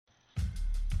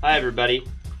Hi, everybody.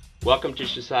 Welcome to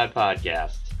Shasai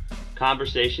Podcasts,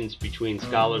 conversations between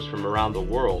scholars from around the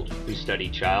world who study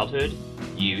childhood,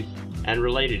 youth, and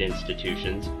related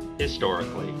institutions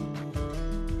historically.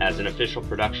 As an official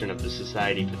production of the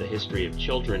Society for the History of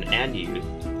Children and Youth,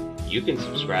 you can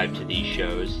subscribe to these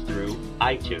shows through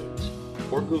iTunes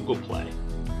or Google Play.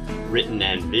 Written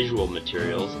and visual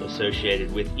materials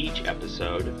associated with each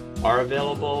episode are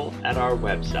available at our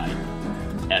website,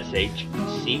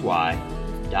 shcy.org.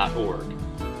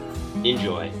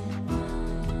 Enjoy.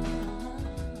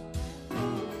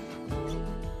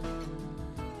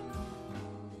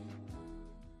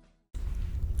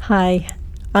 Hi,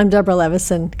 I'm Deborah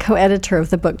Levison, co-editor of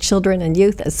the book Children and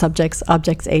Youth as Subjects,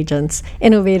 Objects, Agents,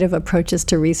 Innovative Approaches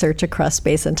to Research Across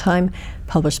Space and Time,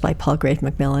 published by Palgrave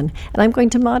Macmillan, and I'm going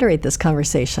to moderate this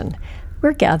conversation.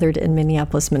 We're gathered in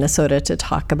Minneapolis, Minnesota to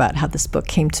talk about how this book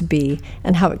came to be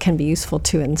and how it can be useful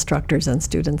to instructors and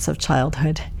students of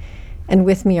childhood. And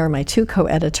with me are my two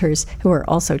co-editors, who are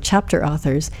also chapter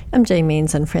authors, MJ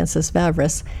Maines and Francis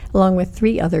Vavris, along with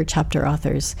three other chapter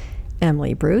authors,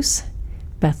 Emily Bruce,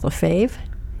 Beth Lefebvre,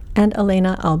 and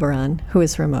Elena Albaran, who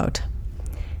is remote.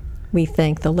 We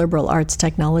thank the Liberal Arts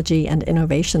Technology and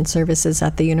Innovation Services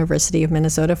at the University of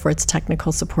Minnesota for its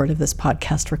technical support of this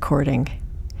podcast recording.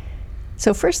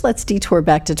 So first, let's detour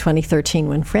back to 2013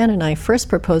 when Fran and I first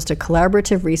proposed a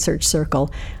collaborative research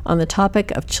circle on the topic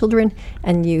of children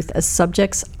and youth as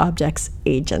subjects, objects,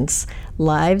 agents,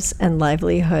 lives and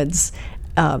livelihoods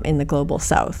in the Global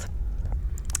South.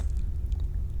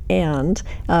 And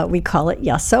we call it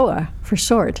YASOA for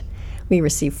short. We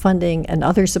receive funding and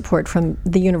other support from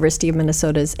the University of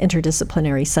Minnesota's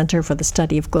Interdisciplinary Center for the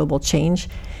Study of Global Change,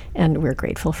 and we're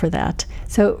grateful for that.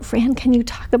 So, Fran, can you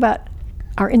talk about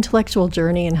our intellectual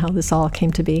journey and how this all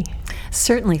came to be?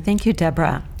 Certainly. Thank you,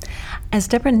 Deborah. As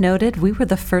Deborah noted, we were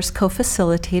the first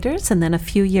co-facilitators, and then a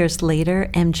few years later,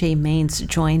 MJ Maines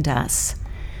joined us.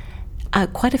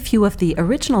 Quite a few of the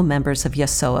original members of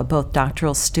YASOA, both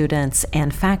doctoral students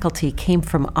and faculty, came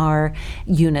from our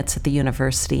units at the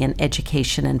university in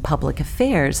education and public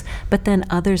affairs, but then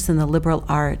others in the liberal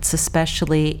arts,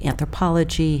 especially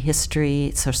anthropology,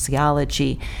 history,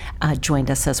 sociology,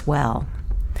 joined us as well.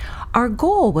 Our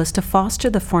goal was to foster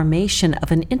the formation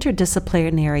of an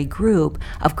interdisciplinary group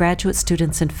of graduate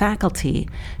students and faculty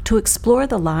to explore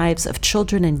the lives of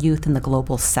children and youth in the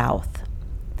Global South.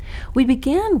 We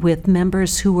began with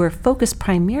members who were focused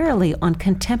primarily on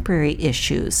contemporary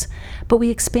issues, but we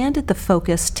expanded the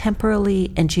focus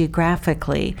temporally and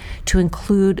geographically to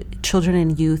include children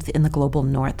and youth in the Global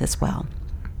North as well.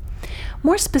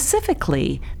 More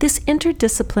specifically, this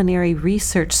interdisciplinary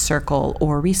research circle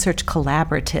or research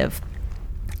collaborative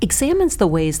examines the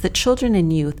ways that children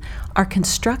and youth are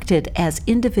constructed as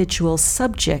individual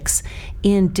subjects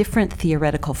in different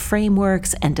theoretical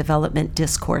frameworks and development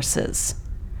discourses,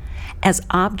 as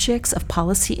objects of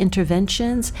policy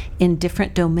interventions in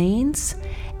different domains,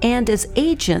 and as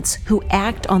agents who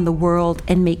act on the world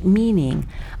and make meaning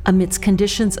amidst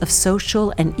conditions of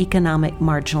social and economic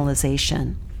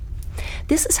marginalization.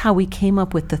 This is how we came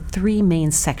up with the three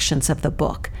main sections of the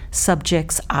book: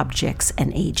 subjects, objects,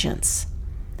 and agents.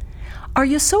 Our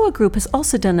YASOA group has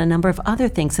also done a number of other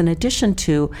things in addition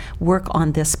to work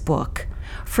on this book.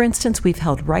 For instance, we've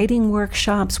held writing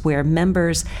workshops where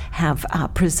members have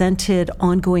presented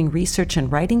ongoing research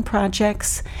and writing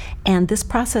projects, and this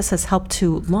process has helped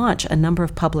to launch a number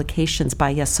of publications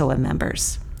by YASOA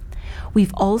members.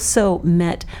 We've also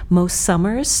met most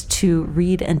summers to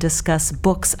read and discuss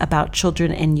books about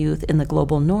children and youth in the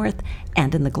Global North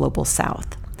and in the Global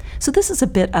South. So this is a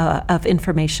bit of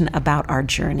information about our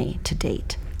journey to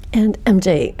date. And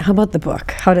MJ, how about the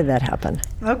book? How did that happen?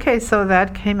 Okay, so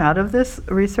that came out of this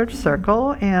research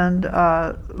circle, and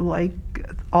like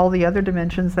all the other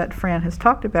dimensions that Fran has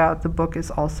talked about, the book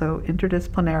is also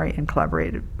interdisciplinary and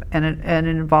collaborative, and it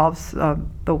involves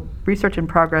the research in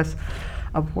progress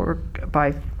of work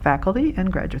by faculty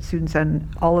and graduate students, and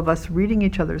all of us reading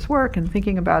each other's work and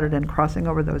thinking about it and crossing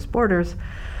over those borders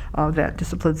that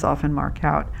disciplines often mark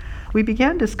out. We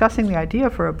began discussing the idea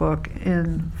for a book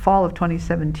in fall of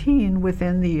 2017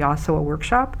 within the YASOA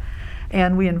workshop,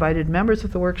 and we invited members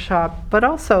of the workshop, but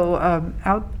also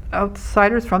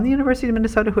outsiders from the University of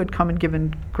Minnesota who had come and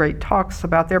given great talks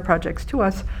about their projects to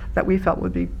us that we felt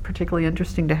would be particularly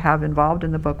interesting to have involved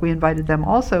in the book. We invited them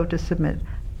also to submit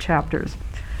chapters.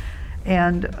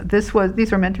 And these were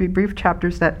meant to be brief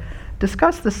chapters that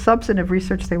discuss the substantive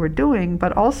research they were doing,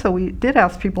 but also we did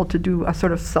ask people to do a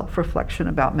sort of self-reflection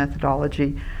about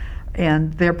methodology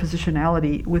and their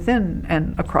positionality within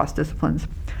and across disciplines.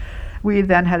 We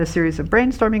then had a series of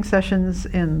brainstorming sessions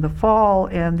in the fall,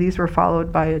 and these were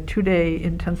followed by a 2-day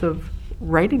intensive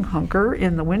writing hunker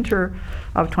in the winter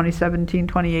of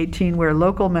 2017-2018, where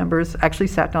local members actually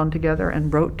sat down together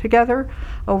and wrote together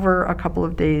over a couple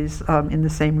of days in the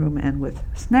same room and with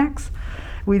snacks.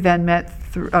 We then met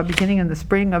beginning in the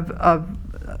spring of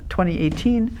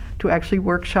 2018 to actually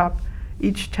workshop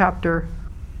each chapter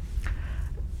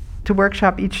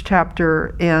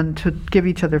and to give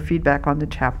each other feedback on the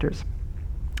chapters.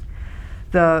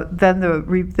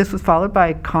 This was followed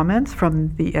by comments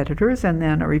from the editors, and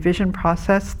then a revision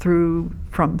process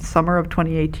from summer of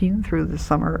 2018 through the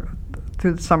summer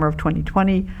of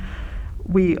 2020.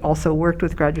 We also worked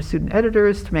with graduate student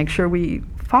editors to make sure we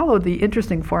followed the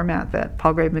interesting format that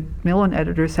Palgrave Macmillan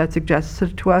editors had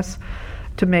suggested to us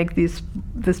to make this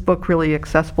book really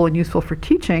accessible and useful for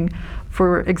teaching,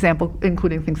 for example,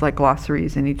 including things like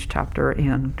glossaries in each chapter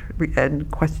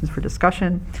and questions for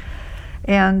discussion.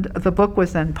 And the book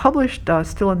was then published,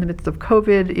 still in the midst of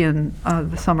COVID, in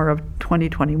the summer of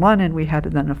 2021, and we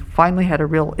finally had a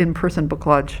real in-person book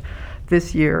launch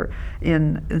this year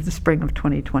in the spring of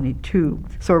 2022.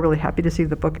 So we're really happy to see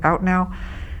the book out now.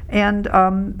 And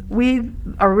we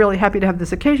are really happy to have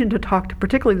this occasion to talk to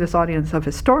particularly this audience of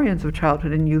historians of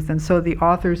childhood and youth. And so the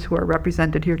authors who are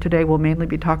represented here today will mainly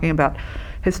be talking about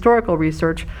historical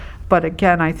research. But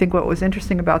again, I think what was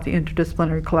interesting about the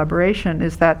interdisciplinary collaboration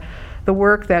is that the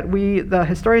work that the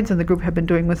historians in the group, have been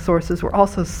doing with sources were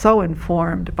also so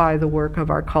informed by the work of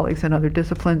our colleagues in other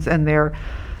disciplines and their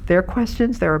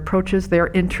questions, their approaches, their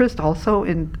interest also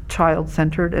in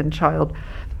child-centered and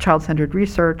child-centered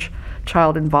research,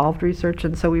 child-involved research.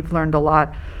 And so we've learned a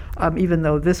lot. Even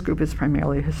though this group is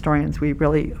primarily historians, we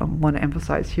really want to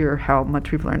emphasize here how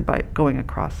much we've learned by going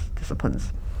across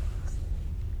disciplines.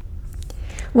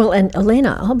 Well, and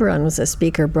Elena Alberon was a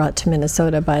speaker brought to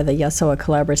Minnesota by the Yassoa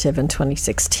Collaborative in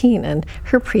 2016, and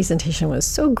her presentation was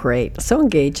so great, so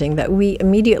engaging, that we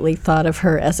immediately thought of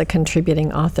her as a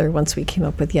contributing author once we came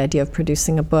up with the idea of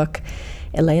producing a book.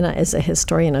 Elena is a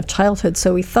historian of childhood,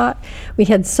 so we thought we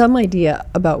had some idea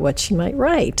about what she might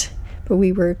write, but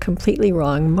we were completely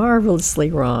wrong, marvelously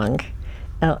wrong.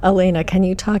 Elena, can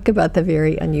you talk about the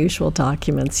very unusual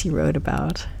documents you wrote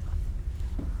about?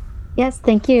 Yes,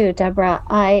 thank you, Deborah.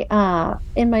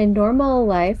 In my normal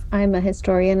life, I'm a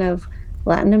historian of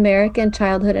Latin American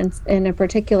childhood and in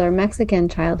particular Mexican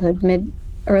childhood,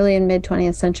 early and mid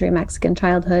 20th century Mexican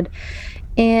childhood.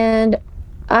 And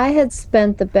I had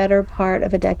spent the better part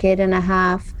of a decade and a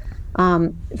half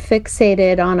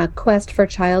fixated on a quest for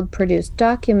child-produced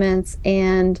documents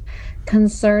and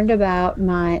concerned about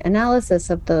my analysis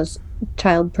of those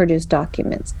child-produced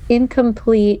documents.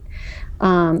 Incomplete,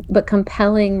 but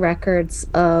compelling records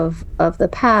of the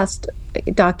past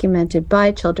documented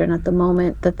by children at the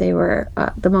moment that they were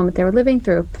living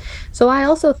through. So I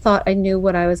also thought I knew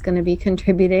what I was going to be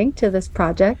contributing to this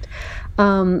project,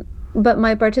 but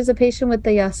my participation with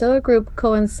the Yassoa group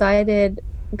coincided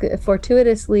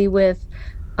fortuitously with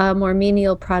a more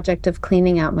menial project of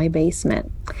cleaning out my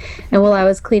basement. And while I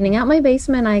was cleaning out my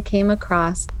basement, I came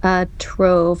across a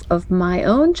trove of my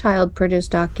own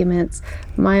child-produced documents,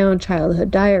 my own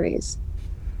childhood diaries.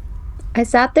 I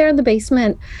sat there in the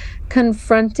basement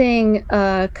confronting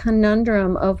a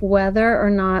conundrum of whether or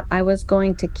not I was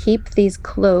going to keep these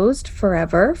closed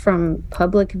forever from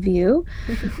public view,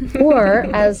 or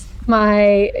as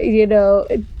my,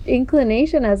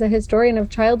 inclination as a historian of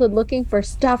childhood looking for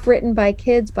stuff written by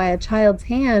kids by a child's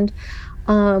hand,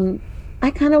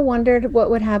 I kind of wondered what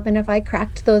would happen if I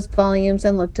cracked those volumes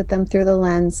and looked at them through the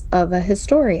lens of a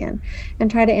historian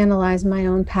and try to analyze my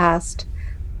own past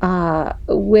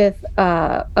with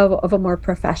a more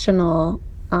professional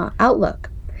outlook.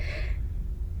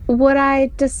 What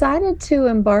I decided to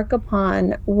embark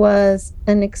upon was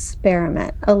an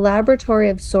experiment, a laboratory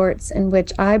of sorts in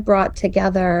which I brought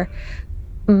together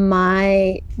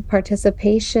my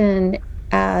participation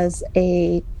as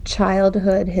a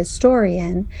childhood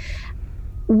historian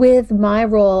with my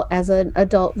role as an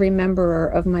adult rememberer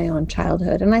of my own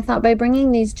childhood. And I thought by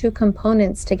bringing these two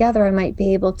components together, I might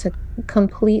be able to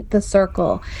complete the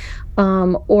circle,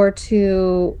 or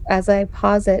to, as I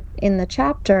posit in the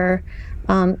chapter,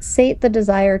 sate the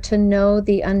desire to know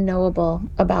the unknowable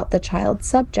about the child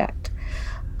subject.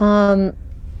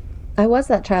 I was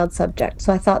that child subject,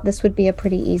 so I thought this would be a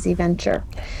pretty easy venture.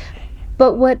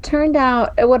 But what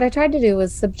I tried to do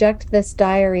was subject this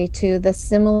diary to the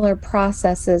similar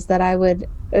processes that I would,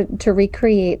 to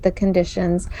recreate the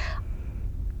conditions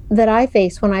that I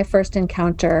face when I first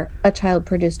encounter a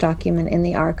child-produced document in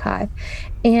the archive.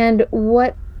 And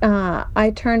what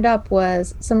I turned up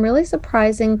was some really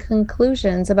surprising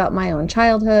conclusions about my own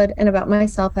childhood and about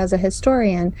myself as a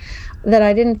historian that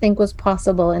I didn't think was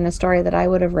possible in a story that I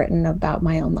would have written about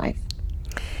my own life.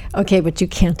 Okay, but you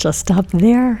can't just stop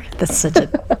there. That's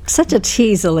such a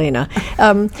tease, Elena.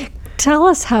 Tell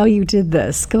us how you did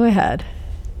this. Go ahead.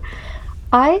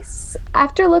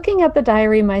 After looking at the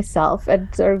diary myself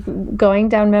and sort of going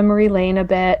down memory lane a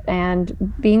bit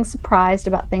and being surprised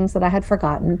about things that I had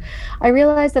forgotten, I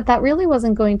realized that really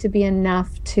wasn't going to be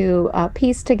enough to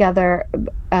piece together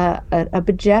an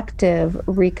objective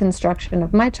reconstruction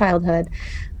of my childhood.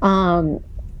 And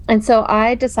so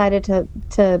I decided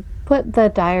to put the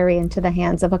diary into the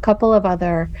hands of a couple of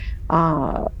other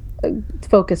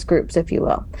focus groups, if you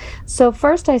will. So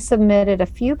first I submitted a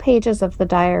few pages of the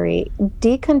diary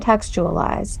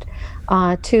decontextualized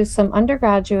to some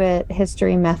undergraduate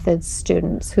history methods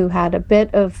students who had a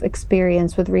bit of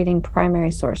experience with reading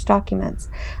primary source documents.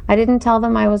 I didn't tell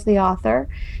them I was the author,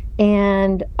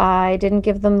 and I didn't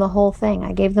give them the whole thing.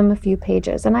 I gave them a few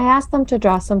pages, and I asked them to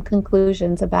draw some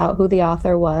conclusions about who the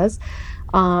author was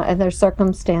and their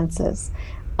circumstances.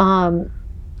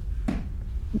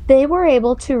 They were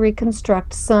able to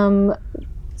reconstruct some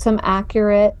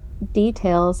accurate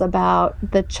details about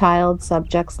the child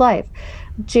subject's life,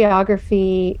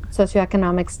 geography,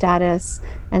 socioeconomic status,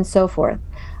 and so forth.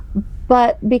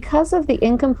 But because of the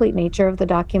incomplete nature of the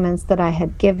documents that I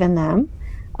had given them,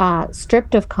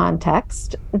 stripped of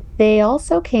context, they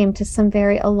also came to some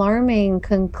very alarming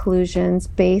conclusions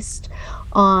based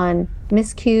on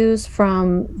miscues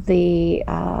from the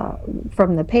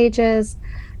pages,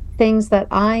 things that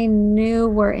I knew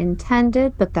were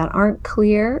intended, but that aren't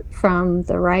clear from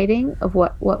the writing of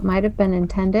what might have been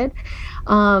intended.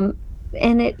 And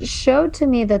it showed to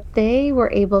me that they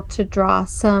were able to draw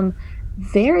some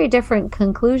very different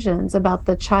conclusions about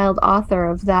the child author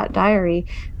of that diary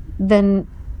than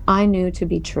I knew to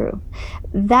be true.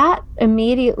 That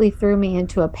immediately threw me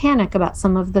into a panic about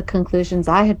some of the conclusions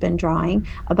I had been drawing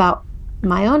about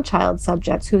my own child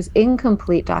subjects whose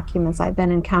incomplete documents I've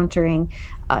been encountering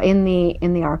in the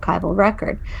archival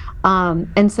record.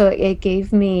 And so it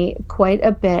gave me quite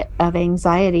a bit of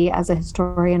anxiety as a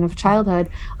historian of childhood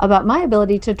about my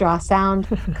ability to draw sound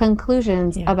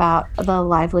conclusions about the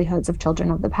livelihoods of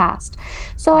children of the past.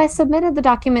 So I submitted the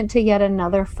document to yet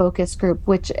another focus group,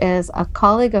 which is a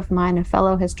colleague of mine, a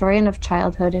fellow historian of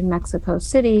childhood in Mexico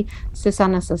City,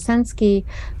 Susana Sosensky,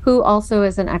 who also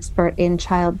is an expert in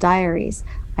child diaries.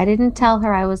 I didn't tell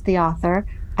her I was the author.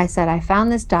 I said, I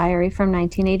found this diary from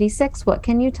 1986. What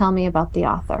can you tell me about the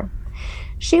author?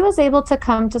 She was able to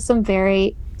come to some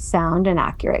very sound and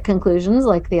accurate conclusions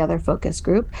like the other focus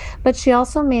group, but she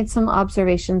also made some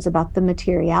observations about the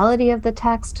materiality of the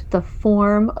text, the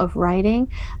form of writing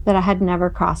that I had never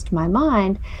crossed my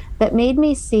mind, that made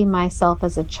me see myself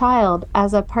as a child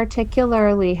as a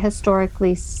particularly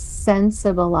historically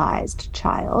sensibilized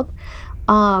child,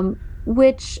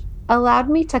 which allowed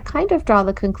me to kind of draw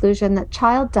the conclusion that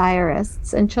child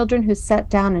diarists and children who set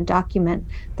down and document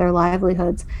their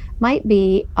livelihoods might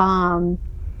be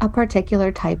a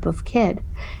particular type of kid.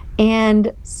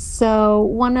 And so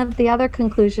one of the other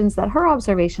conclusions that her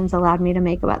observations allowed me to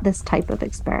make about this type of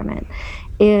experiment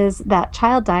is that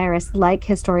child diarists, like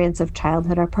historians of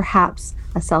childhood, are perhaps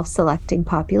a self-selecting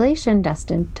population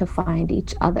destined to find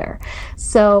each other.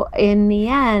 So in the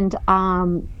end,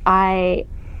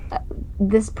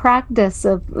 this practice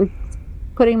of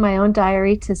putting my own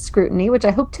diary to scrutiny, which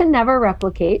I hope to never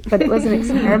replicate, but it was an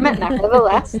experiment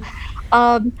nevertheless,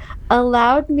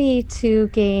 allowed me to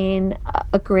gain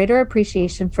a greater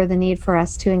appreciation for the need for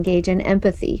us to engage in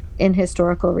empathy in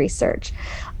historical research,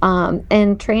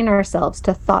 and train ourselves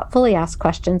to thoughtfully ask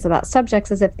questions about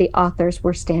subjects as if the authors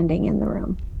were standing in the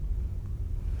room.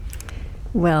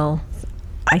 Well,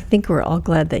 I think we're all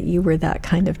glad that you were that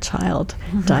kind of child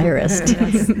diarist.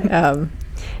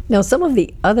 Now, some of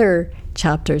the other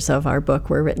chapters of our book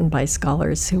were written by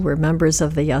scholars who were members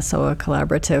of the Yassoa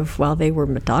Collaborative while they were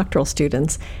doctoral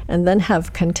students, and then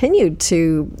have continued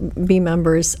to be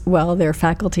members while they're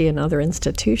faculty in other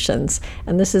institutions.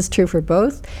 And this is true for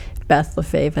both Beth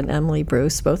Lefebvre and Emily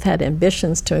Bruce. Both had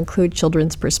ambitions to include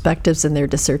children's perspectives in their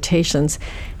dissertations,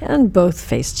 and both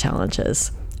faced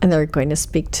challenges. And they're going to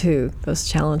speak to those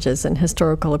challenges and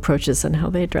historical approaches and how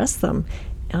they address them.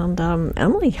 And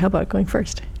Emily, how about going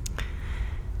first?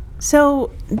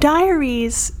 So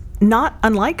diaries, not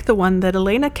unlike the one that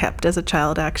Elena kept as a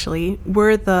child actually,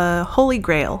 were the holy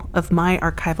grail of my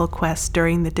archival quest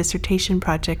during the dissertation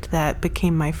project that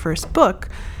became my first book,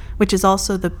 which is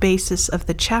also the basis of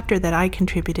the chapter that I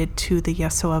contributed to the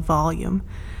Yassoa volume.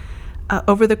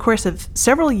 Over the course of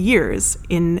several years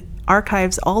in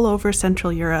archives all over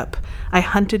Central Europe, I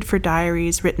hunted for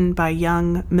diaries written by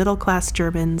young, middle-class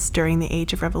Germans during the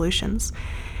Age of Revolutions.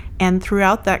 And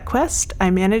throughout that quest,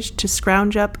 I managed to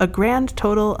scrounge up a grand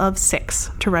total of 6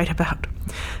 to write about.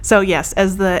 So yes,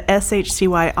 as the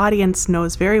SHCY audience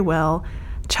knows very well,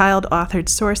 child-authored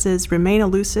sources remain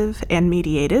elusive and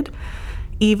mediated,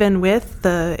 even with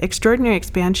the extraordinary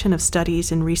expansion of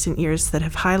studies in recent years that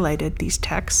have highlighted these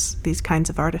texts, these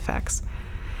kinds of artifacts.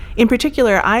 In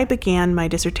particular, I began my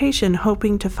dissertation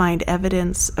hoping to find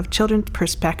evidence of children's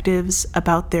perspectives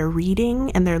about their reading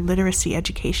and their literacy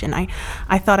education.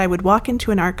 I thought I would walk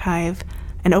into an archive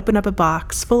and open up a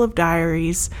box full of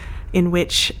diaries in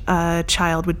which a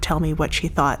child would tell me what she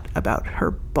thought about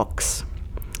her books.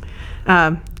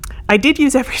 I did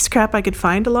use every scrap I could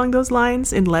find along those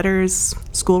lines in letters,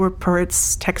 school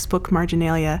reports, textbook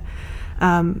marginalia.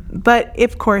 But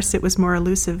of course, it was more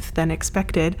elusive than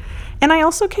expected. And I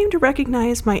also came to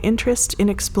recognize my interest in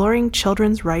exploring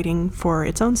children's writing for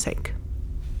its own sake.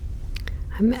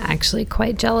 I'm actually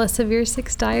quite jealous of your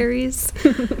 6 diaries.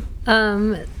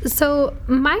 So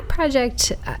my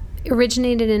project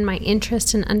originated in my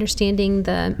interest in understanding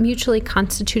the mutually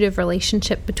constitutive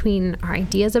relationship between our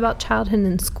ideas about childhood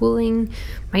and schooling.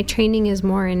 My training is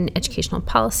more in educational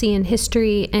policy and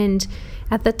history, and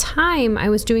at the time I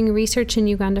was doing research in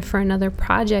Uganda for another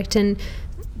project and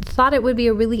thought it would be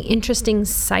a really interesting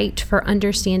site for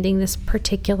understanding this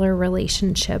particular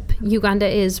relationship. Uganda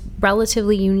is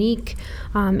relatively unique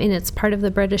in its part of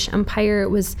the British Empire.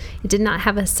 It did not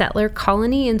have a settler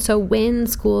colony, and so when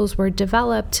schools were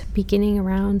developed beginning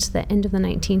around the end of the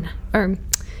 1800s,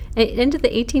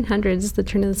 the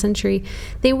turn of the century,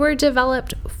 they were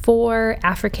developed for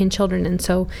African children. And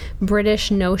so British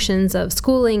notions of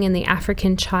schooling and the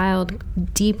African child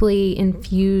deeply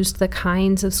infused the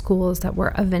kinds of schools that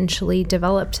were eventually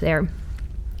developed there.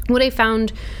 What I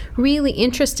found really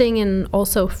interesting and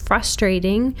also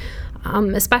frustrating,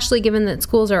 especially given that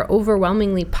schools are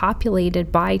overwhelmingly populated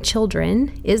by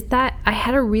children, is that I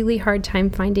had a really hard time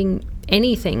finding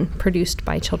anything produced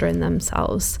by children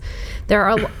themselves. There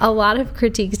are a lot of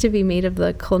critiques to be made of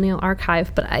the Colonial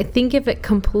Archive, but I think if it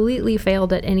completely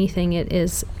failed at anything, it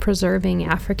is preserving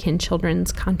African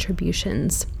children's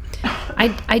contributions.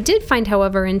 I did find,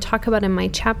 however, and talk about in my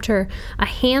chapter, a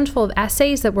handful of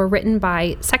essays that were written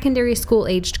by secondary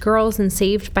school-aged girls and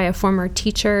saved by a former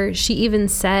teacher. She even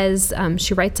says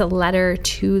she writes a letter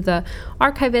to the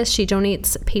archivist. She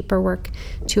donates paperwork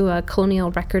to a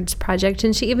colonial records project,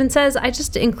 and she even says, I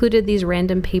just included these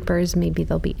random papers. Maybe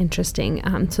they'll be interesting.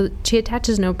 So she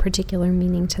attaches no particular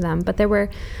meaning to them, but there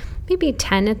were maybe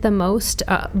 10 at the most,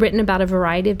 written about a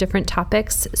variety of different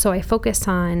topics. So I focus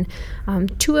on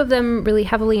 2 of them really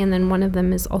heavily, and then one of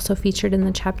them is also featured in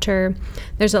the chapter.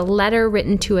 There's a letter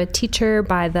written to a teacher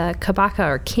by the Kabaka,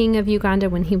 or king of Uganda,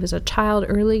 when he was a child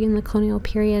early in the colonial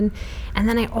period. And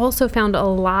then I also found a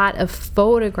lot of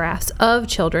photographs of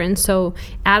children, so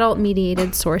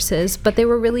adult-mediated sources, but they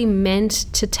were really meant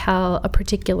to tell a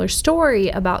particular story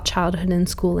about childhood and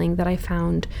schooling that I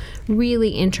found really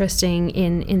interesting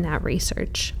in that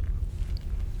research.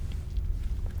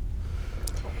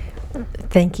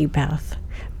 Thank you, Beth.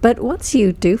 But once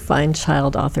you do find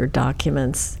child-authored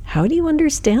documents, how do you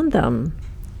understand them?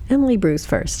 Emily Bruce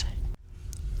first.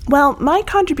 Well, my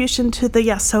contribution to the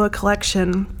Yasowa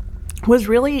collection was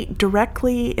really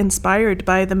directly inspired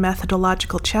by the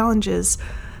methodological challenges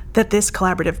that this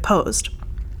collaborative posed.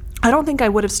 I don't think I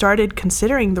would have started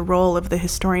considering the role of the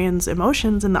historian's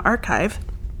emotions in the archive,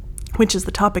 which is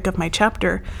the topic of my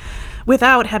chapter,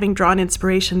 without having drawn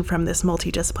inspiration from this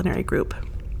multidisciplinary group.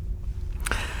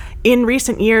 In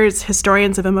recent years,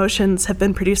 historians of emotions have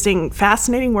been producing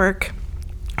fascinating work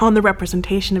on the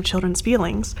representation of children's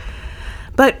feelings.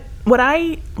 But what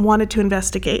I wanted to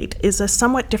investigate is a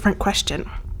somewhat different question.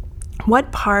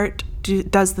 What part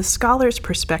does the scholar's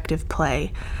perspective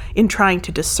play in trying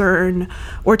to discern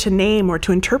or to name or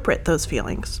to interpret those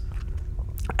feelings?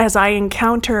 As I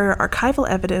encounter archival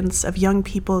evidence of young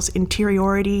people's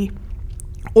interiority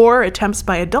or attempts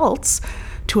by adults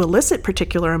to elicit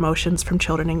particular emotions from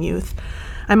children and youth,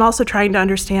 I'm also trying to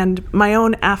understand my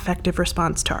own affective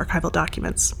response to archival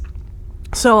documents.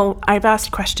 So I've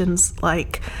asked questions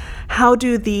like, how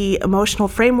do the emotional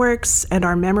frameworks and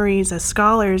our memories as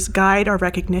scholars guide our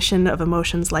recognition of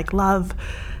emotions like love,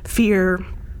 fear,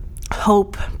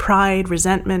 hope, pride,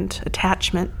 resentment,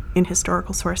 attachment in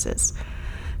historical sources?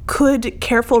 Could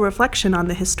careful reflection on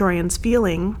the historian's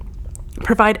feeling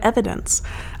provide evidence,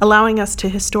 allowing us to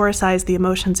historicize the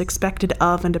emotions expected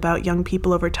of and about young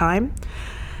people over time?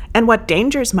 And what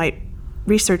dangers might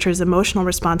researchers' emotional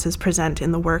responses present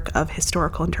in the work of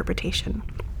historical interpretation?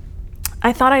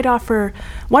 I thought I'd offer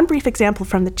one brief example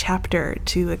from the chapter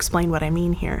to explain what I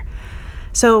mean here.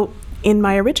 So, in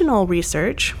my original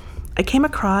research, I came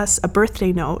across a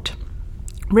birthday note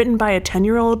written by a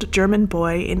 10-year-old German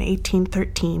boy in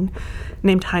 1813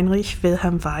 named Heinrich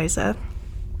Wilhelm Weise.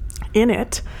 In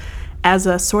it, as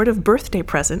a sort of birthday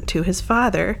present to his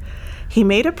father, he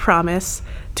made a promise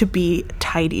to be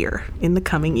tidier in the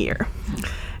coming year.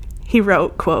 He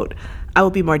wrote, quote, "I will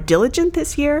be more diligent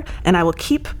this year, and I will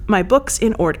keep my books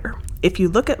in order. If you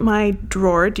look at my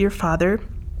drawer, dear father,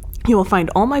 you will find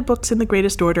all my books in the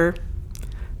greatest order,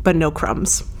 but no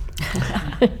crumbs."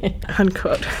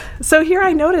 Unquote. So here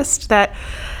I noticed that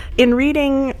in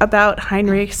reading about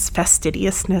Heinrich's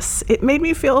fastidiousness, it made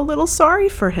me feel a little sorry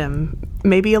for him,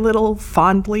 maybe a little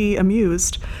fondly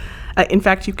amused. In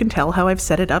fact, you can tell how I've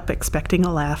set it up expecting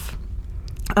a laugh.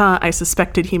 I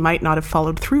suspected he might not have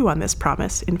followed through on this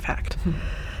promise, in fact.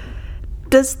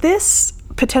 Does this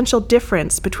potential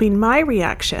difference between my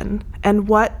reaction and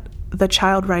what the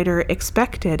child writer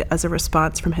expected as a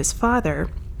response from his father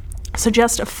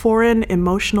suggest a foreign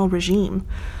emotional regime,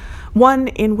 one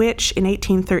in which, in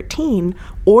 1813,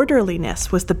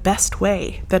 orderliness was the best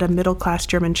way that a middle-class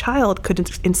German child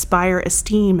could inspire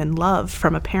esteem and love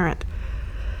from a parent?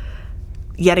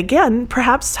 Yet again,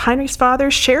 perhaps Heinrich's father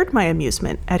shared my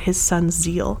amusement at his son's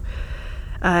zeal.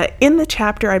 In the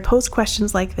chapter, I pose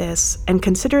questions like this and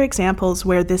consider examples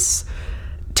where this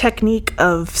technique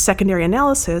of secondary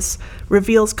analysis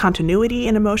reveals continuity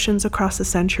in emotions across the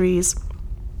centuries,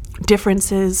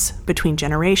 differences between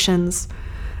generations,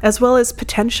 as well as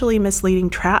potentially misleading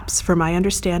traps for my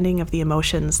understanding of the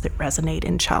emotions that resonate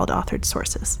in child-authored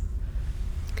sources.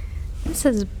 This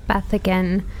is Beth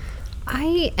again.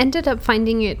 I ended up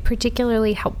finding it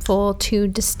particularly helpful to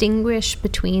distinguish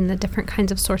between the different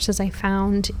kinds of sources I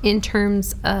found in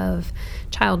terms of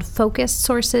child-focused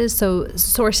sources, so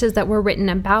sources that were written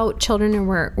about children and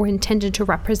were intended to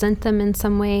represent them in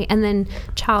some way, and then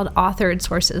child-authored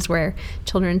sources where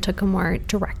children took a more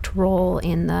direct role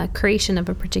in the creation of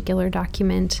a particular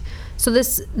document. So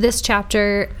this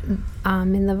chapter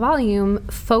in the volume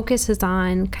focuses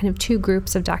on kind of two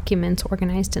groups of documents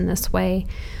organized in this way.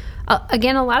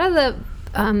 Again, a lot of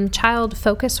the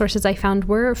child-focused sources I found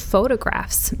were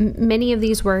photographs. Many of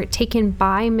these were taken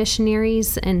by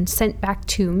missionaries and sent back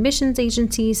to missions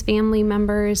agencies, family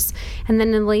members, and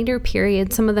then in later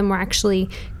periods, some of them were actually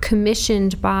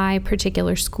commissioned by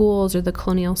particular schools or the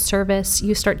Colonial Service.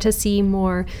 You start to see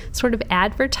more sort of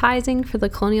advertising for the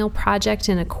Colonial Project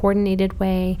in a coordinated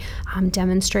way,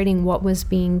 demonstrating what was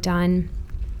being done.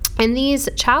 And these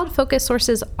child-focused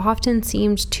sources often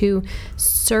seemed to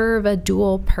serve a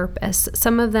dual purpose.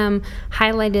 Some of them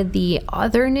highlighted the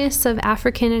otherness of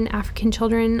African and African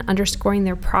children, underscoring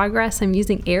their progress. I'm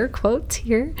using air quotes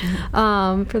here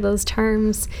for those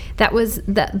terms. That was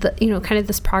the kind of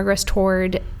this progress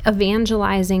toward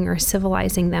evangelizing or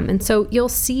civilizing them. And so you'll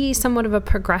see somewhat of a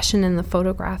progression in the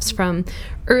photographs from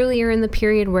earlier in the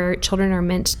period where children are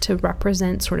meant to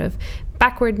represent sort of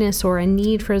backwardness or a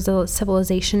need for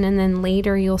civilization, and then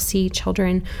later you'll see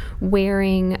children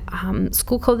wearing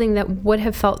school clothing that would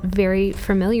have felt very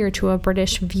familiar to a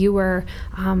British viewer.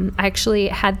 I actually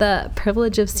had the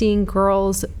privilege of seeing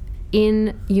girls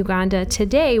in Uganda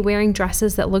today wearing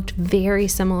dresses that looked very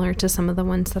similar to some of the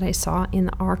ones that I saw in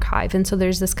the archive, and so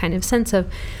there's this kind of sense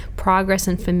of progress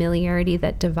and familiarity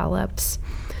that develops.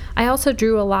 I also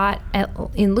drew a lot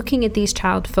in looking at these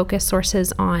child-focused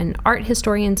sources on art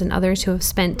historians and others who have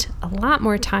spent a lot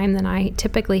more time than I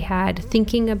typically had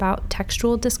thinking about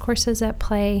textual discourses at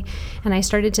play, and I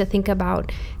started to think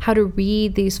about how to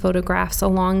read these photographs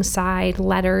alongside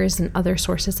letters and other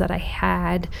sources that I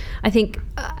had. I think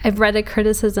I've read a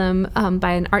criticism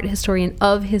by an art historian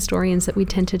of historians that we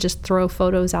tend to just throw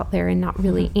photos out there and not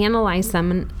really analyze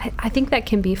them, and I think that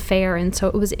can be fair, and so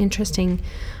it was interesting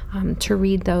to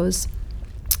read those.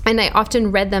 And I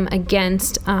often read them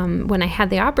against, when I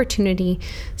had the opportunity,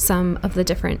 some of the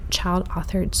different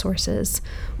child-authored sources.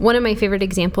 One of my favorite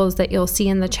examples that you'll see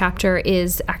in the chapter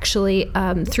is actually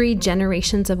 3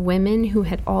 generations of women who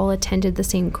had all attended the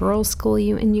same girls' school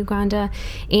in Uganda,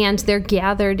 and they're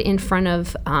gathered in front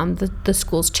of the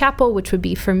school's chapel, which would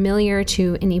be familiar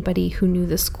to anybody who knew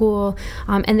the school,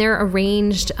 and they're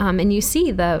arranged, and you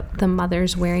see the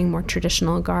mothers wearing more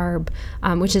traditional garb,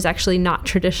 which is actually not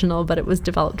traditional, but it was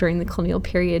developed during the colonial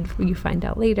period, you find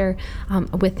out later,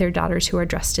 with their daughters who are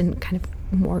dressed in kind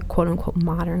of more quote-unquote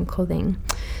modern clothing.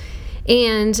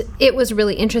 And it was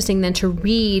really interesting then to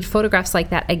read photographs like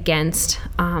that against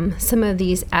some of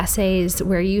these essays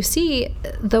where you see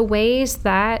the ways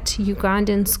that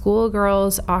Ugandan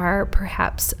schoolgirls are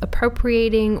perhaps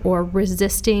appropriating or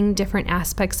resisting different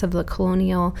aspects of the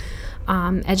colonial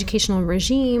educational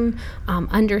regime,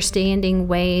 understanding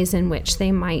ways in which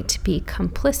they might be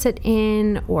complicit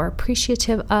in or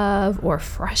appreciative of or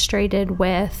frustrated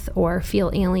with or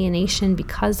feel alienation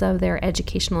because of their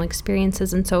educational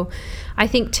experiences. And so I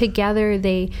think together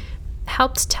they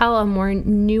helped tell a more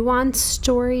nuanced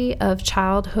story of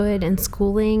childhood and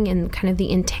schooling and kind of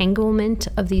the entanglement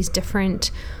of these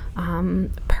different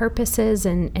purposes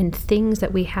and things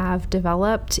that we have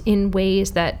developed in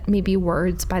ways that maybe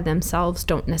words by themselves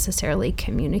don't necessarily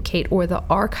communicate, or the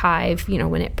archive,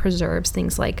 when it preserves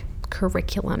things like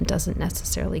curriculum, doesn't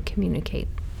necessarily communicate.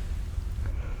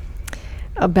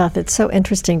 Beth, it's so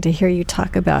interesting to hear you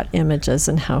talk about images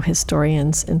and how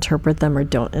historians interpret them or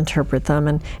don't interpret them.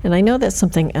 And I know that's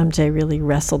something MJ really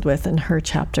wrestled with in her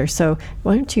chapter. So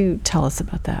why don't you tell us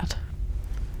about that?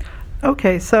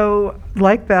 Okay, so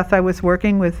like Beth, I was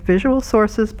working with visual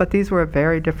sources, but these were a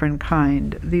very different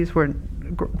kind. These were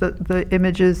the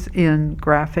images in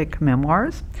graphic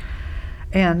memoirs.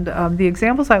 And the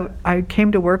examples I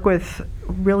came to work with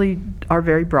really are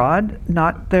very broad.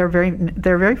 They're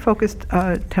very focused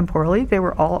temporally. They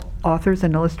were all authors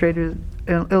and illustrators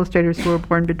who were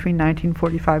born between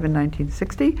 1945 and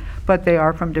 1960, but they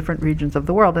are from different regions of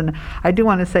the world. And I do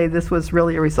want to say this was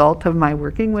really a result of my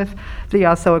working with the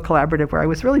Yasowa Collaborative, where I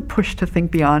was really pushed to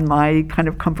think beyond my kind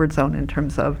of comfort zone in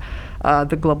terms of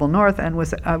the global north, and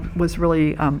was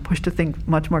really pushed to think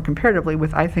much more comparatively,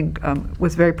 with I think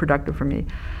was very productive for me.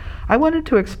 I wanted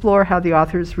to explore how the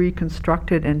authors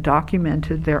reconstructed and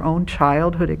documented their own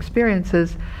childhood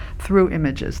experiences through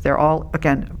images. They're all,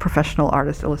 again, professional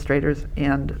artists, illustrators,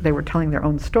 and they were telling their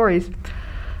own stories.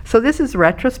 So this is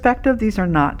retrospective. These are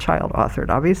not child-authored.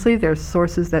 Obviously, there's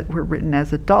sources that were written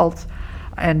as adults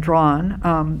and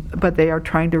drawn, but they are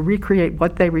trying to recreate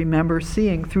what they remember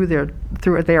seeing through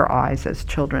their eyes as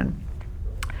children.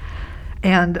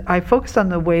 And I focused on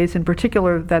the ways in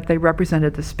particular that they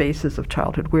represented the spaces of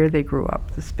childhood, where they grew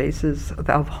up, the spaces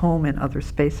of home and other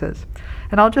spaces.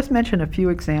 And I'll just mention a few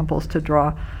examples to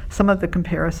draw some of the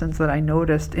comparisons that I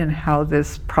noticed in how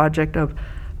this project of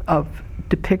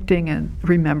depicting and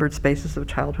remembered spaces of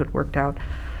childhood worked out.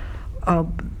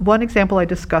 One example I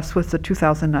discussed was the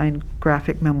 2009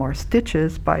 graphic memoir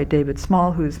Stitches by David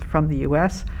Small, who's from the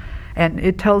US. And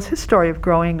it tells his story of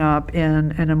growing up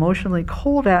in an emotionally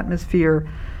cold atmosphere,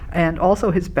 and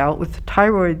also his bout with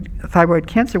thyroid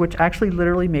cancer, which actually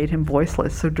literally made him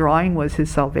voiceless. So drawing was his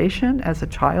salvation as a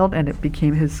child, and it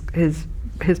became his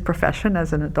profession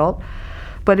as an adult.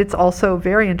 But it's also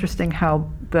very interesting how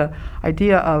the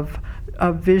idea of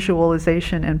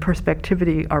visualization and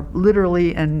perspectivity are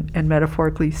literally and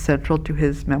metaphorically central to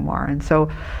his memoir. And so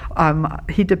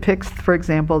he depicts, for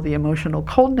example, the emotional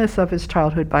coldness of his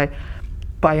childhood by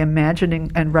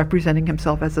imagining and representing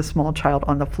himself as a small child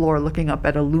on the floor looking up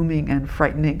at a looming and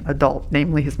frightening adult,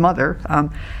 namely his mother.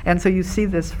 And so you see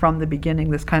this from the beginning,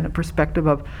 this kind of perspective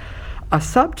of a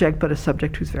subject, but a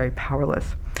subject who's very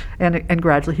powerless. And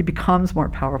gradually he becomes more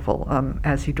powerful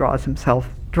as he draws himself,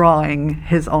 drawing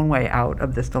his own way out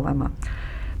of this dilemma.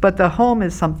 But the home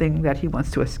is something that he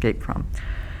wants to escape from.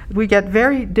 We get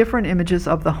very different images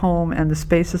of the home and the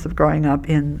spaces of growing up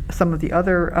in some of the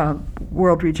other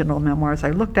world regional memoirs I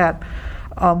looked at.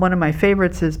 One of my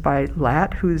favorites is by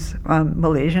Lat, whose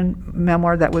Malaysian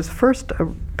memoir that was first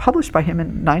published by him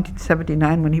in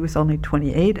 1979 when he was only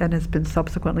 28, and has been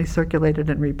subsequently circulated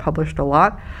and republished a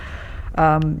lot.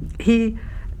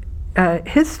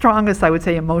 His strongest, I would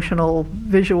say, emotional,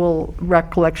 visual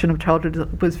recollection of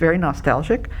childhood was very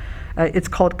nostalgic. It's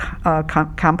called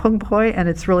Kampung Boy, and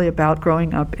it's really about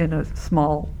growing up in a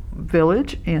small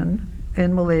village in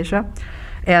Malaysia.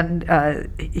 And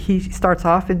he starts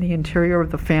off in the interior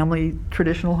of the family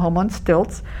traditional home on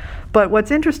stilts. But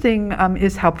what's interesting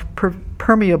is how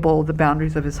permeable the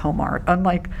boundaries of his home are.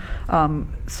 Unlike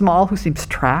Small, who seems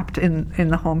trapped in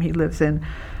the home he lives in,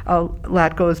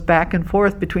 Lat goes back and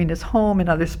forth between his home and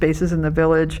other spaces in the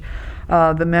village.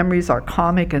 The memories are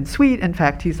comic and sweet. In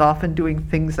fact, he's often doing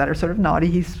things that are sort of naughty.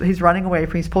 He's running away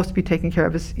from, he's supposed to be taking care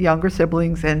of his younger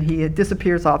siblings, and he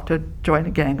disappears off to join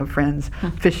a gang of friends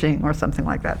fishing or something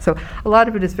like that. So a lot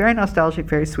of it is very nostalgic,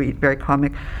 very sweet, very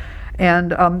comic.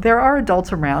 And there are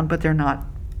adults around, but they're not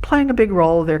playing a big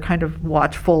role. They're kind of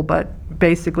watchful, but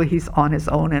basically he's on his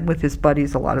own and with his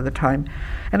buddies a lot of the time.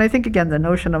 And I think, again, the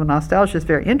notion of nostalgia is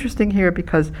very interesting here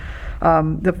because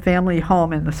the family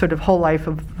home and the sort of whole life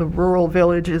of the rural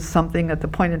village is something at the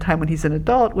point in time when he's an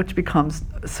adult, which becomes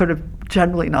sort of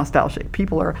generally nostalgic.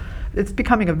 It's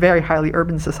becoming a very highly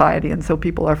urban society, and so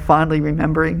people are fondly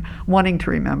wanting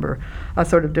to remember a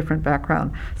sort of different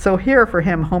background. So here for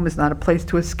him, home is not a place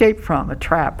to escape from, a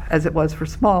trap, as it was for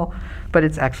Small, but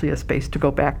it's actually a space to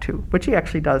go back to, which he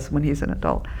actually does when he's an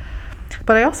adult.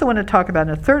 But I also want to talk about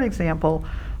a third example,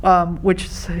 which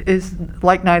is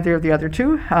like neither of the other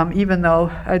two, even though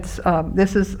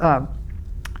this is a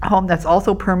home that's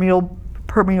also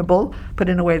permeable, but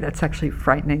in a way that's actually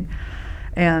frightening.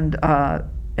 And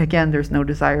again, there's no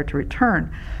desire to return.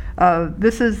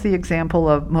 This is the example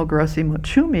of Mogorosi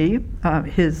Mochumi.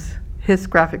 His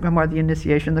graphic memoir, The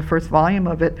Initiation, the first volume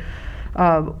of it,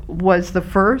 was the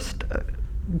first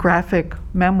graphic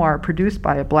memoir produced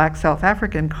by a Black South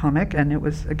African comic, and it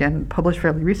was, again, published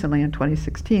fairly recently in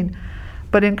 2016.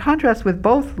 But in contrast with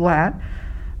both Lat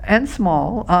and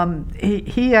Small,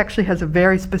 he actually has a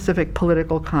very specific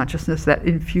political consciousness that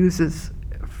infuses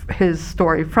his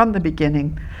story from the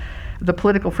beginning. The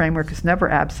political framework is never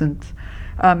absent.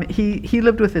 He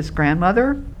lived with his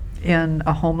grandmother in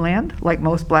a homeland, like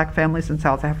most Black families in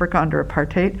South Africa under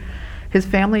apartheid. His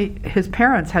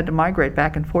parents had to migrate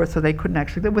back and forth, so they couldn't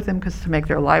actually live with him because to make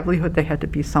their livelihood, they had to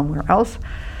be somewhere else.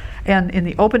 And in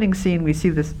the opening scene, we see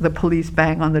the police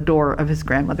bang on the door of his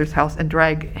grandmother's house and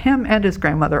drag him and his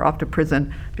grandmother off to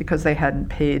prison because they hadn't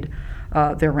paid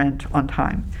their rent on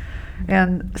time.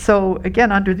 And so,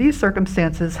 again, under these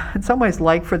circumstances, in some ways,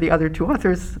 like for the other two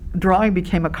authors, drawing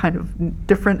became a kind of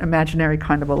different imaginary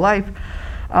kind of a life.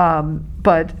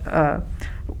 But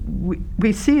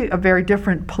we see a very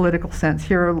different political sense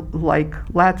here. Like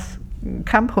Lat's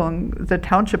Kampung, the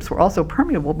townships were also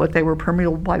permeable, but they were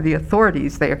permeable by the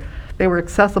authorities. They were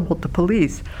accessible to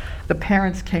police. The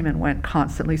parents came and went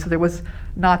constantly, so there was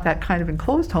not that kind of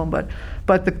enclosed home,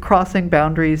 but the crossing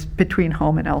boundaries between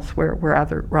home and elsewhere were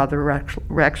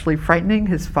actually frightening.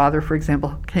 His father, for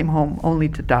example, came home only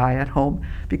to die at home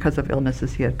because of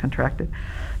illnesses he had contracted.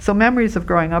 So memories of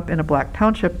growing up in a Black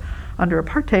township under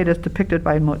apartheid, as depicted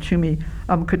by Mochumi,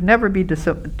 could never be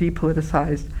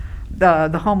depoliticized.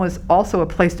 The home was also a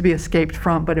place to be escaped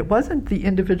from, but it wasn't the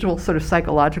individual sort of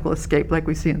psychological escape like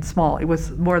we see in Small. It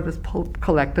was more this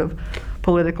collective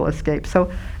political escape.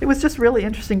 So it was just really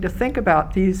interesting to think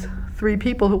about these three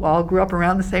people who all grew up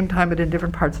around the same time but in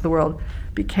different parts of the world,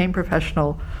 became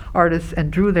professional artists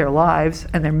and drew their lives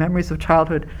and their memories of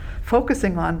childhood,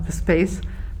 focusing on the space,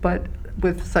 but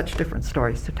with such different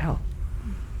stories to tell.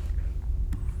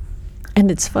 And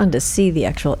it's fun to see the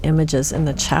actual images in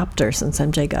the chapter since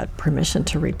MJ got permission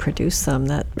to reproduce them.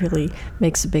 That really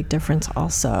makes a big difference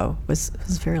also. Was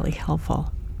very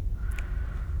helpful.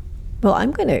 Well,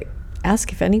 I'm going to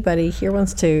ask if anybody here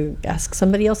wants to ask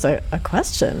somebody else a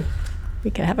question. We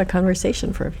can have a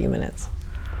conversation for a few minutes.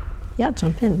 Yeah,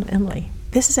 jump in, Emily.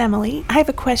 This is Emily. I have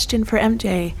a question for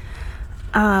MJ.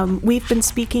 We've been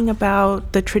speaking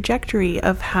about the trajectory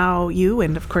of how you,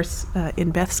 and of course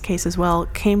in Beth's case as well,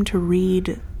 came to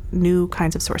read new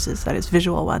kinds of sources, that is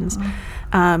visual ones.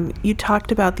 You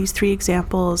talked about these three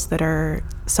examples that are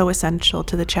so essential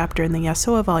to the chapter in the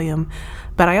Yassoa volume,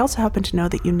 but I also happen to know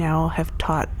that you now have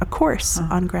taught a course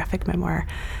on graphic memoir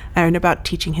and about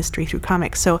teaching history through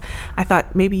comics. So I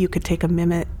thought maybe you could take a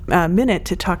minute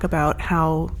to talk about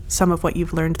how some of what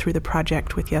you've learned through the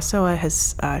project with Yassoa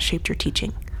has shaped your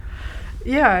teaching.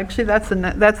 Yeah, actually that's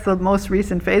the most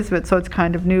recent phase of it, so it's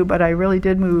kind of new, but I really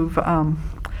did move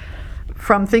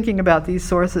from thinking about these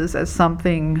sources as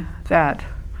something that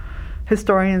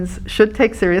historians should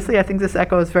take seriously. I think this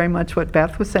echoes very much what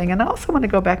Beth was saying. And I also want to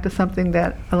go back to something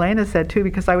that Elena said too,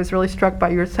 because I was really struck by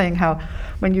your saying how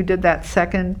when you did that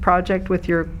second project with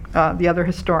your the other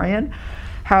historian,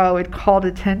 how it called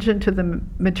attention to the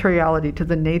materiality, to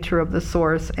the nature of the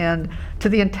source, and to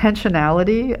the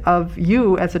intentionality of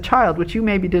you as a child, which you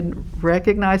maybe didn't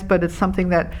recognize, but it's something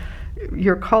that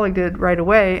your colleague did right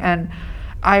away. And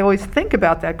I always think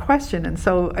about that question. And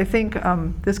so I think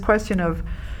this question of,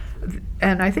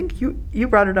 and I think you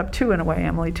brought it up too in a way,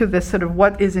 Emily, too, this sort of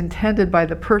what is intended by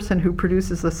the person who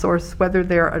produces the source, whether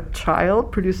they're a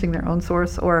child producing their own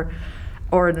source or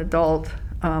an adult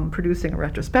producing a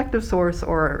retrospective source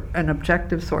or an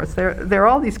objective source. There are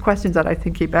all these questions that I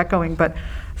think keep echoing, but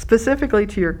specifically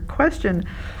to your question,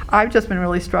 I've just been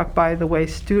really struck by the way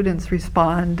students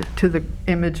respond to the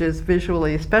images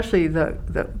visually, especially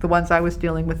the ones I was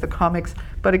dealing with, the comics,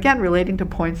 but again, relating to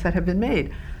points that have been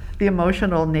made. The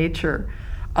emotional nature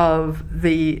of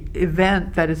the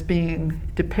event that is being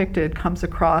depicted comes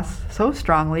across so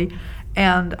strongly,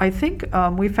 And I think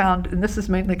we found, and this is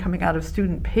mainly coming out of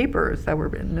student papers that were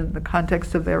written in the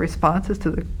context of their responses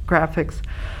to the graphics.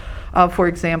 For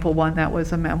example, one that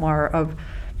was a memoir of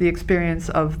the experience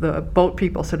of the boat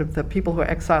people, sort of the people who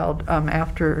were exiled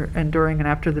after and during and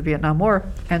after the Vietnam War,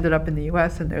 ended up in the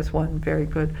U.S., and there's one very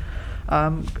good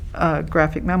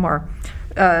graphic memoir.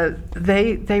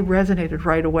 They resonated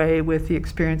right away with the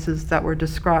experiences that were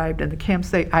described, and the camps.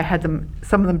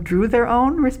 Some of them drew their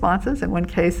own responses in one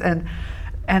case, and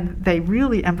they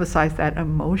really emphasized that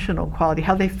emotional quality,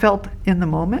 how they felt in the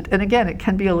moment. And again, it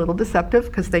can be a little deceptive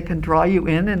because they can draw you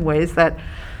in ways that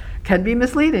can be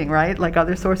misleading, right? Like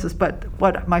other sources. But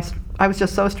I was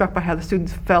just so struck by how the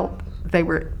students felt they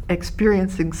were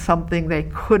experiencing something they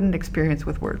couldn't experience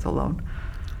with words alone.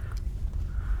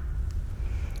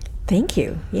 Thank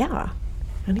you. Yeah.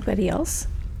 Anybody else?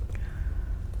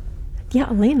 Yeah,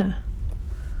 Elena.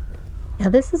 Yeah,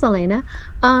 this is Elena.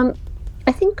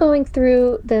 I think going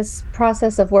through this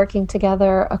process of working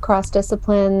together across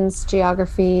disciplines,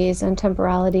 geographies, and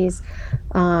temporalities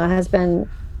has been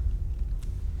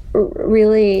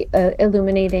really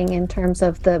illuminating in terms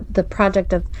of the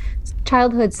project of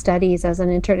childhood studies as an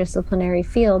interdisciplinary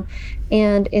field.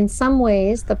 And in some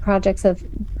ways, the projects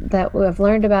that we have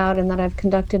learned about and that I've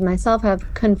conducted myself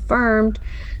have confirmed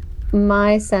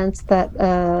my sense that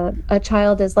a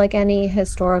child is like any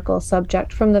historical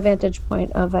subject. From the vantage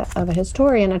point of a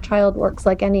historian, a child works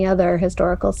like any other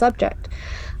historical subject.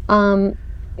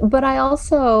 But I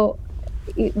also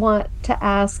want to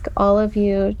ask all of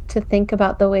you to think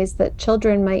about the ways that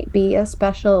children might be a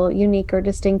special, unique, or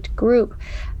distinct group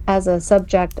as a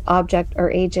subject, object, or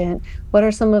agent. What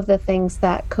are some of the things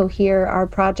that cohere our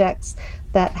projects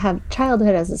that have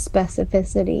childhood as a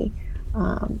specificity?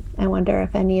 I wonder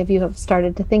if any of you have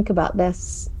started to think about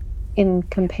this in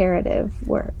comparative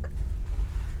work.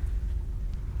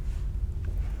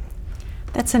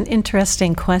 That's an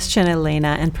interesting question,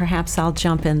 Elena, and perhaps I'll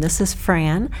jump in. This is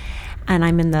Fran, and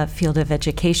I'm in the field of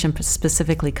education,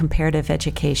 specifically comparative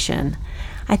education.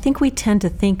 I think we tend to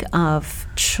think of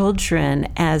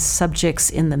children as subjects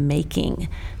in the making.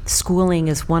 Schooling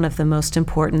is one of the most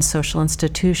important social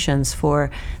institutions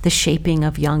for the shaping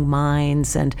of young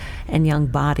minds and young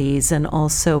bodies, and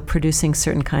also producing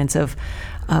certain kinds of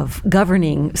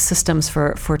governing systems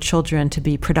for children to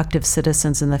be productive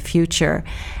citizens in the future.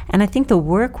 And I think the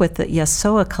work with the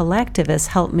Yasoa Collective has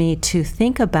helped me to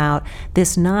think about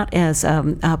this not as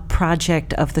a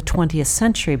project of the 20th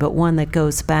century, but one that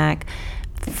goes back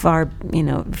far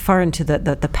into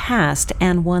the past,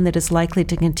 and one that is likely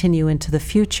to continue into the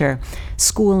future.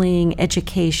 Schooling,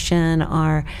 education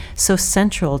are so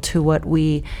central to what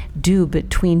we do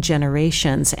between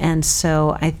generations, and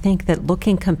so I think that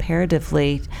looking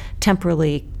comparatively,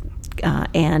 temporally,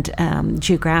 and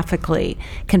geographically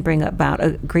can bring about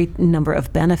a great number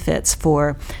of benefits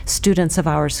for students of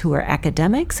ours who are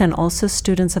academics, and also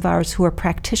students of ours who are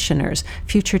practitioners.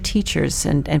 Future teachers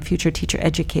and future teacher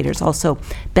educators also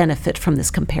benefit from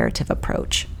this comparative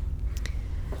approach.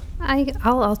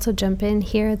 I'll also jump in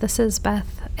here. This is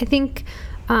Beth. I think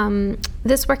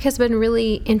this work has been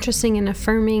really interesting and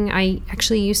affirming. I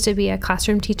actually used to be a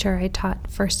classroom teacher. I taught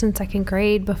first and second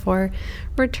grade before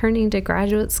returning to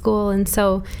graduate school. And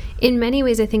so in many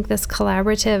ways, I think this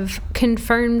collaborative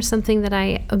confirmed something that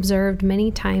I observed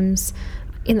many times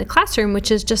in the classroom,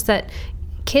 which is just that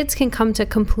kids can come to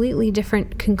completely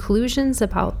different conclusions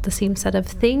about the same set of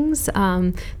things,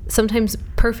 sometimes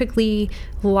perfectly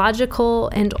logical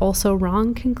and also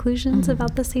wrong conclusions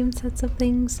about the same sets of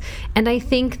things. And I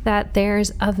think that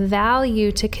there's a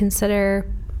value to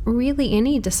consider really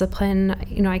any discipline.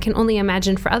 I can only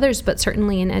imagine for others, but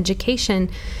certainly in education,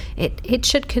 it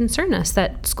should concern us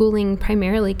that schooling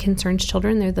primarily concerns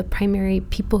children. They're the primary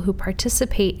people who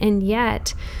participate, and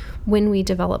yet when we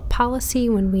develop policy,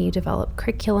 when we develop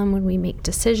curriculum, when we make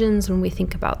decisions, when we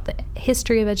think about the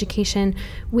history of education,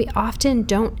 we often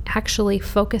don't actually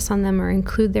focus on them or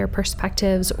include their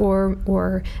perspectives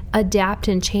or adapt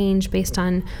and change based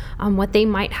on what they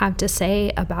might have to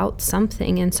say about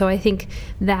something. And so I think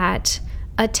that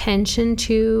attention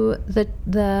to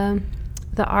the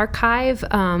archive,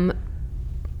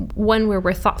 one where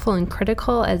we're thoughtful and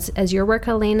critical, as your work,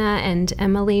 Elena and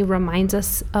Emily, reminds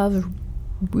us of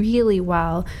really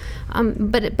well,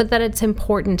 but that it's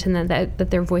important, and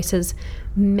that their voices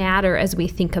matter as we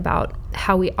think about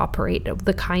how we operate,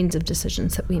 the kinds of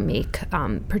decisions that we make,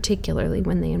 particularly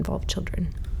when they involve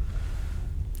children.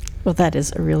 Well, that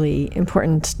is a really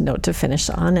important note to finish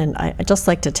on, and I'd just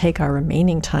like to take our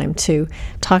remaining time to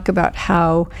talk about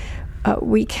how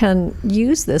we can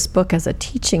use this book as a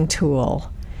teaching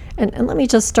tool And let me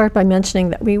just start by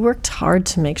mentioning that we worked hard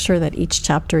to make sure that each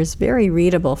chapter is very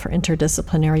readable for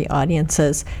interdisciplinary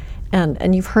audiences.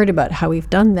 And you've heard about how we've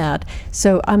done that.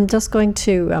 So I'm just going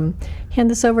to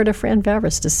hand this over to Fran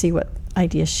Vavris to see what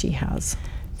ideas she has.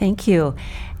 Thank you.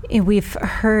 We've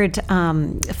heard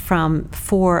from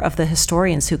 4 of the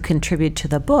historians who contribute to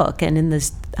the book, and in this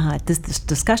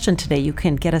discussion today, you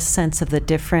can get a sense of the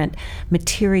different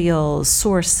materials,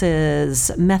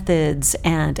 sources, methods,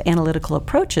 and analytical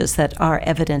approaches that are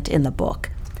evident in the book.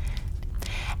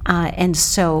 And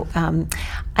so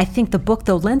I think the book,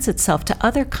 though, lends itself to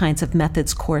other kinds of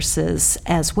methods courses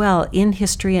as well in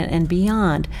history and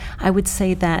beyond. I would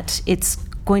say that it's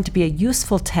going to be a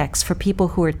useful text for people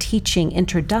who are teaching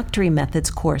introductory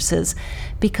methods courses,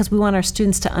 because we want our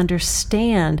students to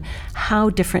understand how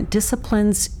different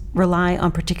disciplines rely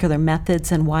on particular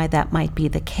methods and why that might be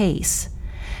the case.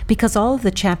 Because all of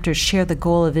the chapters share the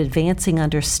goal of advancing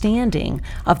understanding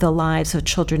of the lives of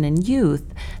children and youth,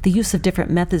 the use of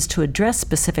different methods to address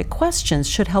specific questions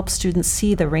should help students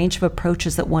see the range of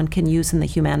approaches that one can use in the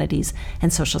humanities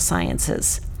and social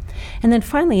sciences. And then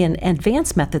finally, in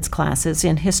advanced methods classes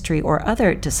in history or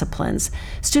other disciplines,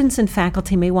 students and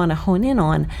faculty may want to hone in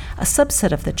on a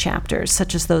subset of the chapters,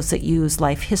 such as those that use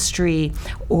life history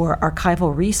or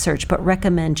archival research, but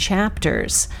recommend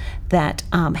chapters that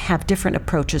have different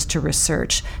approaches to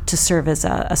research to serve as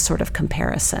a sort of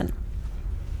comparison.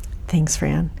 Thanks,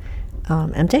 Fran.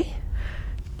 MJ?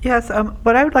 Yes,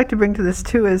 what I would like to bring to this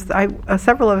too is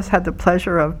several of us had the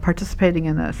pleasure of participating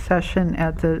in a session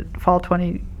at the Fall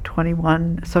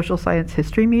 2021 Social Science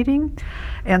History meeting,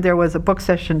 and there was a book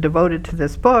session devoted to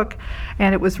this book,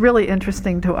 and it was really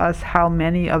interesting to us how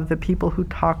many of the people who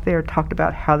talked there talked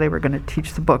about how they were going to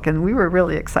teach the book, and we were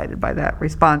really excited by that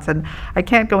response. And I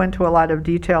can't go into a lot of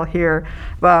detail here,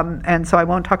 and so I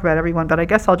won't talk about everyone, but I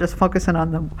guess I'll just focus in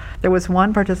on them. There was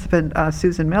one participant,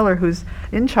 Susan Miller, who's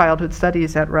in childhood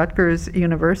studies at Rutgers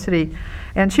University,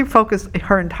 and she focused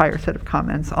her entire set of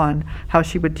comments on how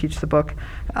she would teach the book.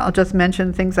 I'll just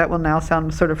mention things that will now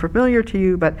sound sort of familiar to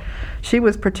you, but she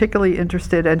was particularly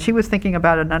interested, and she was thinking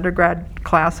about an undergrad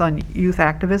class on youth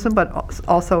activism, but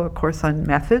also a course on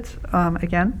methods,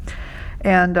 again.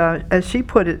 And as she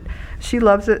put it, she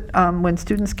loves it when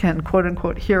students can, quote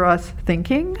unquote, hear us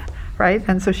thinking, right?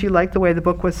 And so she liked the way the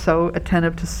book was so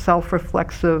attentive to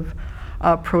self-reflexive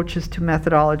approaches to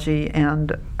methodology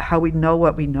and how we know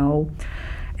what we know.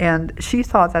 And she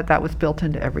thought that that was built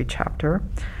into every chapter.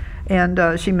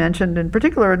 And she mentioned in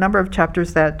particular a number of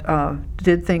chapters that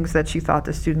did things that she thought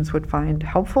the students would find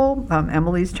helpful.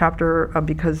 Emily's chapter,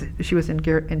 because she was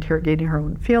interrogating her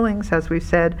own feelings, as we've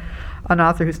said. An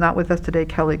author who's not with us today,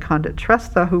 Kelly Condit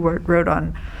Tresta, who wrote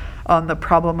on the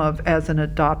problem of, as an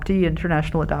adoptee,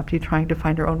 international adoptee, trying to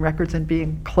find her own records and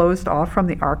being closed off from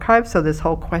the archives. So this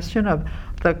whole question of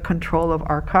the control of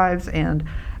archives and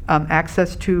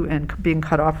access to and being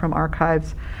cut off from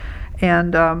archives.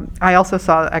 And I also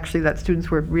saw actually that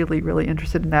students were really, really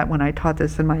interested in that when I taught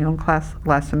this in my own class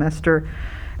last semester.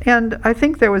 And I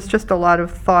think there was just a lot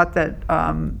of thought that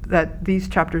that these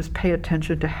chapters pay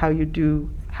attention to how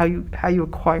you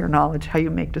acquire knowledge, how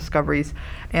you make discoveries,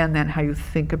 and then how you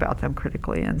think about them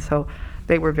critically. And so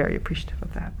they were very appreciative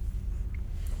of that.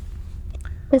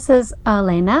 This is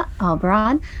Elena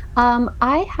Albaran.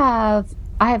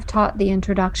 I have taught the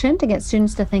introduction to get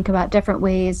students to think about different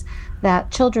ways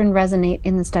that children resonate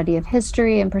in the study of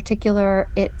history. In particular,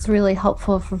 it's really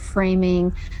helpful for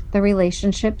framing the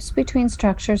relationships between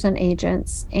structures and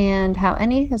agents and how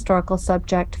any historical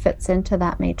subject fits into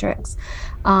that matrix.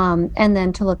 And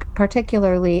then to look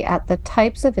particularly at the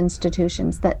types of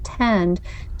institutions that tend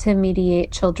to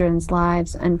mediate children's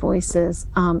lives and voices.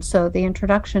 So the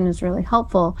introduction is really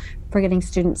helpful for getting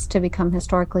students to become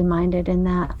historically minded in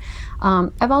that.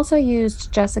 I've also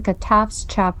used Jessica Taft's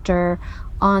chapter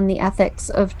on the ethics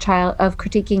of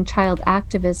critiquing child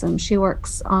activism. She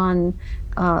works on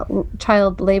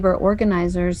child labor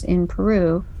organizers in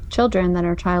Peru, children that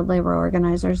are child labor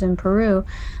organizers in Peru.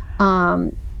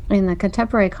 In the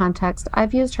contemporary context,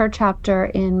 I've used her chapter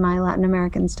in my Latin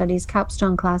American Studies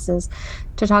capstone classes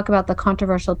to talk about the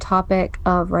controversial topic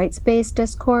of rights-based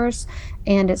discourse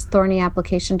and its thorny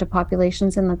application to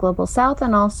populations in the global south,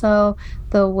 and also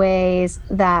the ways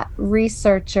that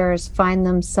researchers find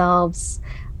themselves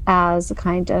as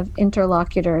kind of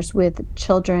interlocutors with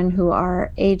children who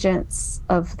are agents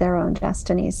of their own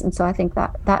destinies. And so I think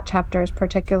that chapter is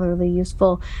particularly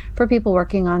useful for people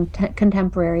working on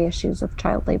contemporary issues of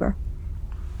child labor.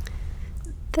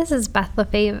 This is Beth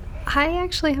Lefebvre. I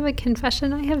actually have a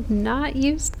confession. I have not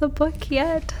used the book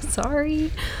yet.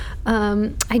 Sorry.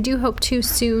 I do hope to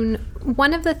soon.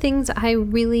 One of the things I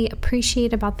really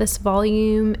appreciate about this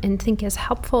volume and think is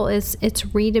helpful is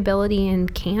its readability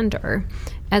and candor.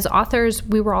 As authors,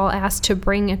 we were all asked to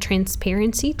bring a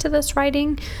transparency to this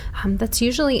writing that's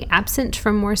usually absent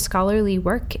from more scholarly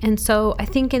work. And so I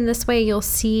think in this way, you'll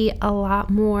see a lot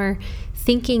more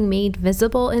thinking made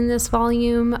visible in this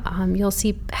volume. You'll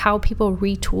see how people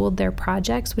retooled their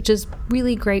projects, which is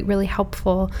really great, really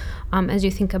helpful as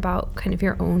you think about kind of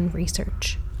your own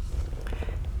research.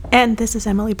 And this is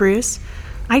Emily Bruce.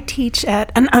 I teach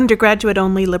at an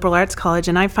undergraduate-only liberal arts college,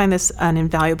 and I find this an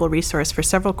invaluable resource for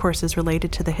several courses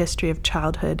related to the history of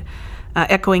childhood.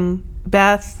 Echoing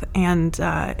Beth and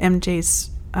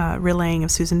MJ's relaying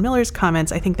of Susan Miller's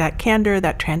comments, I think that candor,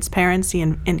 that transparency,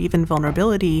 and even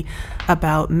vulnerability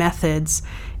about methods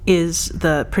is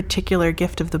the particular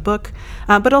gift of the book,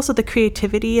 but also the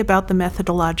creativity about the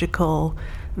methodological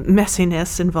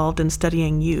messiness involved in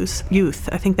studying youth.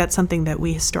 I think that's something that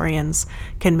we historians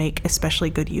can make especially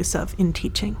good use of in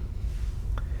teaching.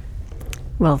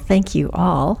 Well, thank you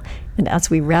all. And as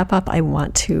we wrap up, I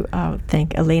want to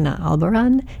thank Elena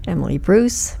Albarrán, Emily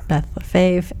Bruce, Beth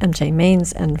Lefebvre, MJ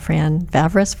Maines, and Fran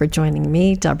Vavras for joining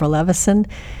me, Deborah Levison.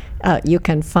 You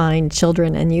can find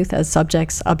Children and Youth as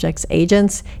Subjects, Objects,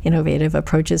 Agents, Innovative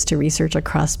Approaches to Research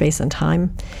Across Space and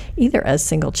Time, either as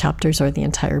single chapters or the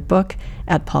entire book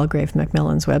at Palgrave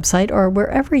Macmillan's website or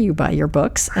wherever you buy your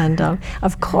books. And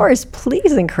of course,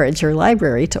 please encourage your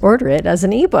library to order it as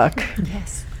an ebook.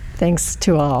 Yes. Thanks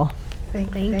to all.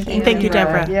 Thank you,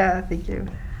 Deborah. Yeah, thank you.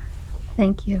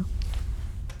 Thank you.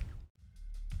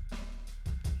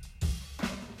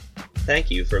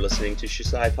 Thank you for listening to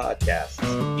Shusai Podcasts.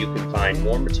 You can find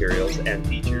more materials and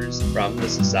features from the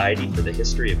Society for the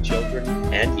History of Children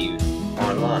and Youth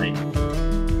online,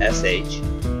 shcy.org.